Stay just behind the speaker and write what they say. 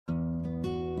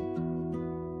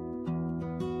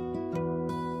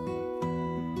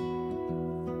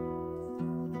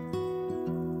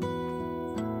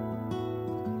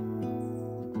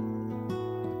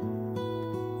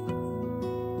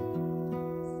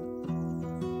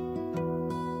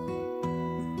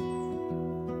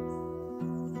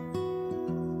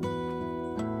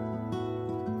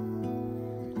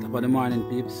Top of the morning,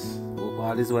 peeps. Hope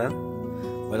all is well.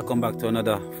 Welcome back to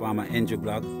another Farmer Andrew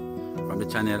blog from the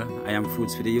channel. I am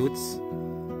Fruits for the Youths,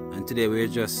 and today we're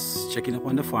just checking up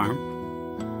on the farm,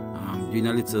 doing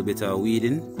a little bit of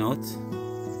weeding out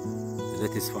the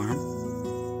lettuce farm.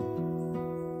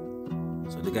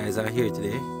 So the guys are here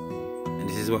today, and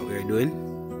this is what we're doing.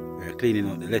 We're cleaning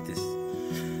out the lettuce.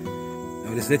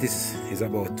 Now this lettuce is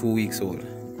about 2 weeks old.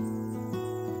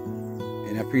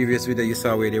 In a previous video you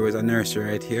saw where there was a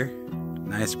nursery right here.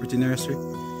 Nice pretty nursery.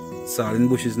 It's all in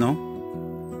bushes now.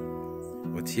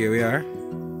 But here we are.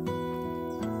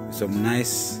 With some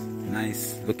nice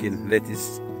looking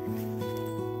lettuce.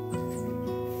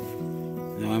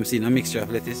 Now I'm seeing a mixture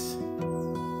of lettuce.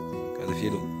 Because if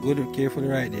you look good or carefully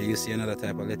right there, you see another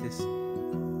type of lettuce.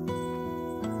 And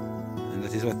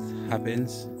that is what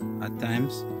happens at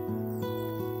times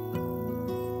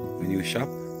when you shop.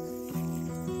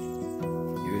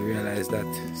 You will realize that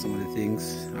some of the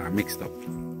things are mixed up.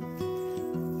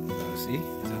 So see,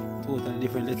 it's a totally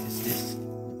different lettuce this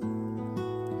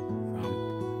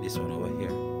from this one over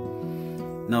here.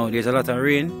 Now there's a lot of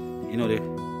rain, you know, the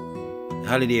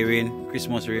holiday rain,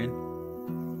 Christmas rain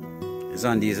is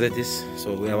on these lettuce,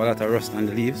 so we have a lot of rust on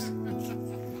the leaves.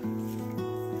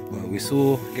 But we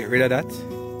soon get rid of that.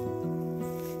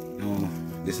 Now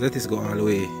this lettuce go all the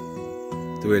way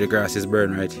to where the grass is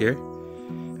burned right here.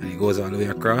 And it goes all the way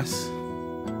across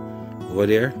over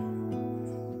there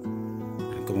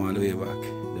and come all the way back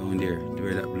down there to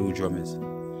where that blue drum is,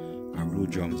 or blue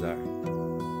drums are.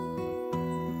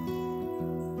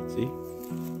 See?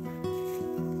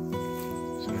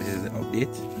 So this is the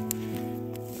update.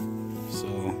 So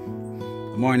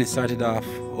the morning started off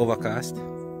overcast on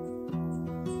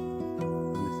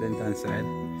the Clinton side.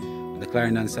 On the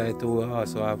Clarendon side too, we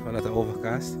also have a lot of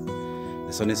overcast.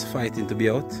 The sun is fighting to be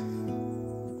out.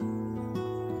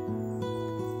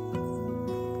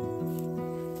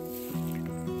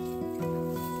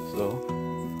 So,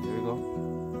 here we go.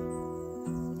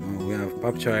 We have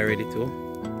pop choy ready too.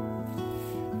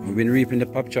 We've been reaping the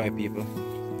pop choy, people.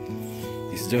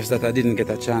 It's just that I didn't get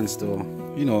a chance to,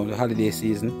 you know, the holiday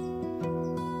season.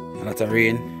 A lot of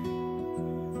rain.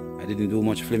 I didn't do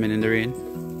much flimming in the rain.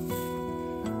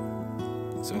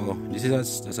 So, this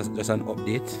is just an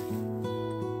update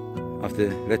of the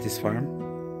lettuce farm.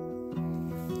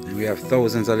 And we have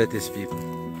thousands of lettuce, people.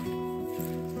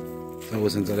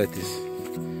 Thousands of lettuce.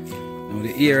 Now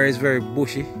the area is very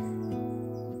bushy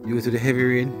due to the heavy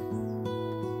rain.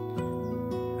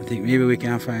 I think maybe we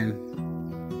can find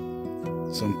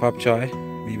some pop choy,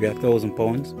 maybe 1,000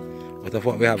 pounds out of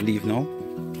what we have leave now.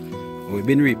 But we've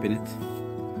been reaping it.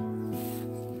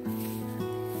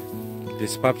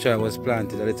 This pop choy was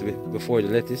planted a little bit before the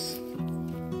lettuce.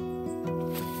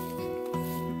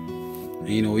 And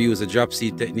you know, we use a drop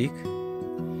seed technique.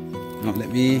 Now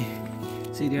let me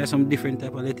see, there are some different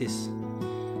type of lettuce.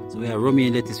 So we have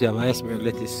romaine lettuce, we have iceberg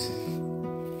lettuce.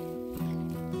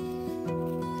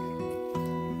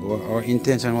 Our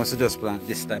intention was to just plant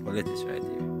this type of lettuce right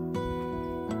here.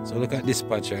 So look at this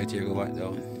patch right here, go back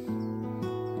down.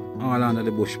 All under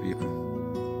the bush, people.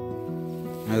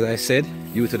 As I said,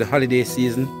 due to the holiday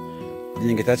season,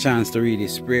 didn't get a chance to really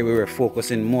spray. We were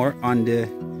focusing more on the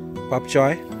pop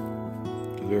choy.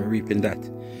 We were reaping that.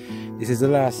 This is the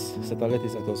last set of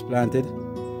lettuce that was planted.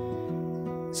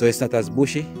 So it's not as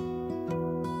bushy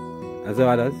as the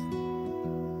others.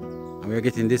 And we're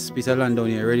getting this piece of land down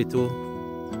here ready to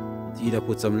either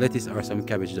put some lettuce or some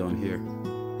cabbage down here.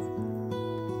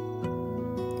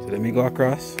 So let me go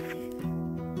across.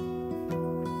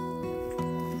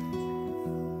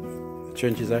 The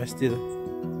trenches are still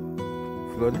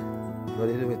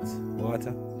flooded with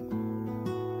water.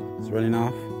 It's running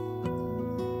off.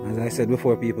 As I said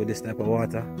before, people, this type of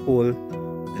water holds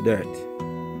the dirt.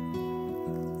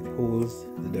 It holds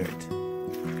the dirt.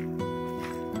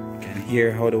 You can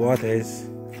hear how the water is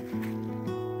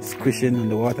squishing on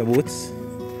the water boots.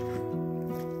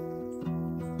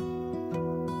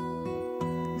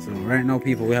 So right now,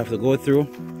 people, we have to go through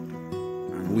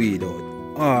and weed out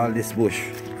all this bush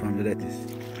from the lettuce.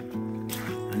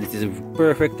 And it is a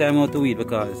perfect time out to weed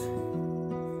because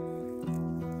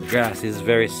the grass is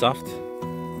very soft.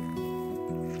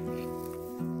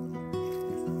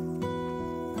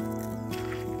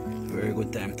 Very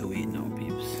good time to weed now,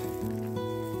 peeps.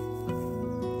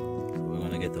 So we're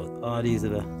gonna get out all these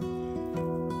other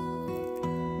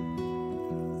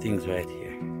things right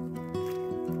here.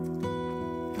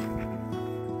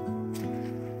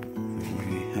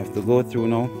 We have to go through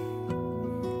now.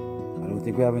 I don't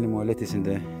think we have any more lettuce in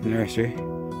the nursery.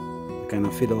 We kind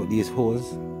of fill out these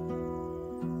holes.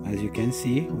 As you can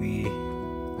see, we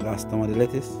lost some of the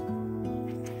lettuce.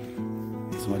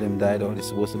 So Some of them died out. It's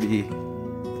supposed to be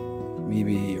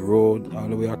maybe road all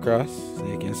the way across. So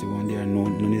you can see one there,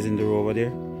 none is in the road over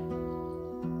there.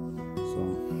 So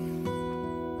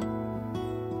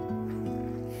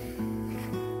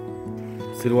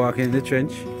still walking in the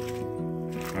trench,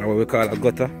 or what we call a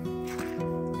gutter.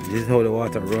 This is how the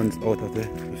water runs out of the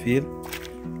field.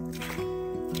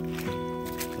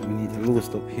 So we need to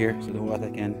loosen up here so the water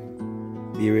can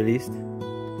be released.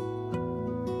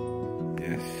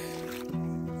 Yes.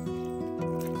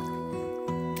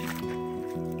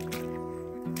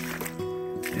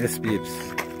 Yes, peeps.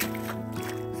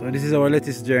 So this is our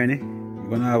lettuce journey.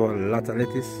 We're gonna have a lot of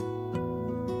lettuce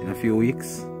in a few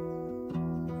weeks.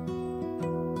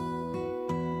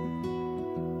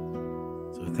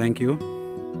 So thank you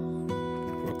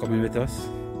for coming with us.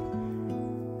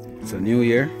 It's a new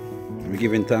year. We're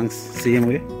giving thanks same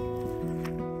way.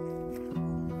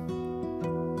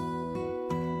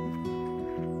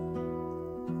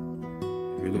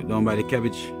 If you look down by the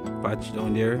cabbage patch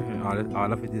down there,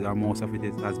 all of it is, or most of it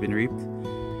has been reaped,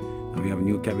 and we have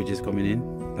new cabbages coming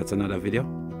in. That's another video.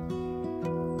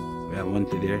 So we have one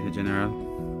there, the general,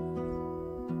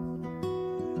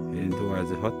 heading towards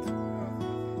the hut.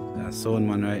 That sound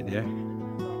man right there.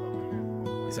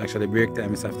 It's actually break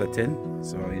time. It's after 10,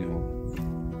 so you know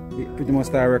we pretty much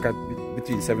start work at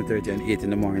between 7:30 and 8 in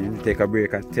the morning. Take a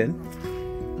break at 10,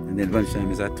 and then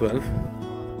lunchtime is at 12.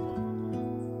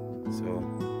 So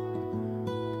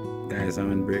guys,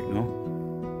 I'm on break now.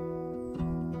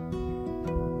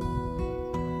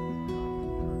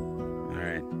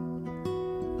 Alright,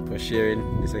 for sharing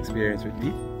this experience with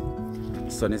me.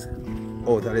 The sun is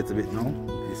out a little bit now.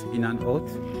 It's in and out.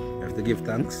 You have to give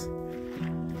thanks.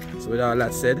 So with all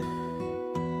that said,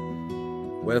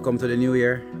 welcome to the new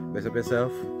year. Best of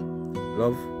yourself.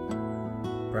 Love,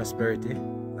 prosperity.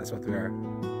 That's what we are,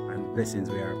 and blessings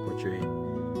we are portraying.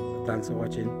 So thanks for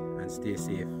watching, and stay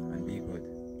safe and be good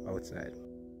outside.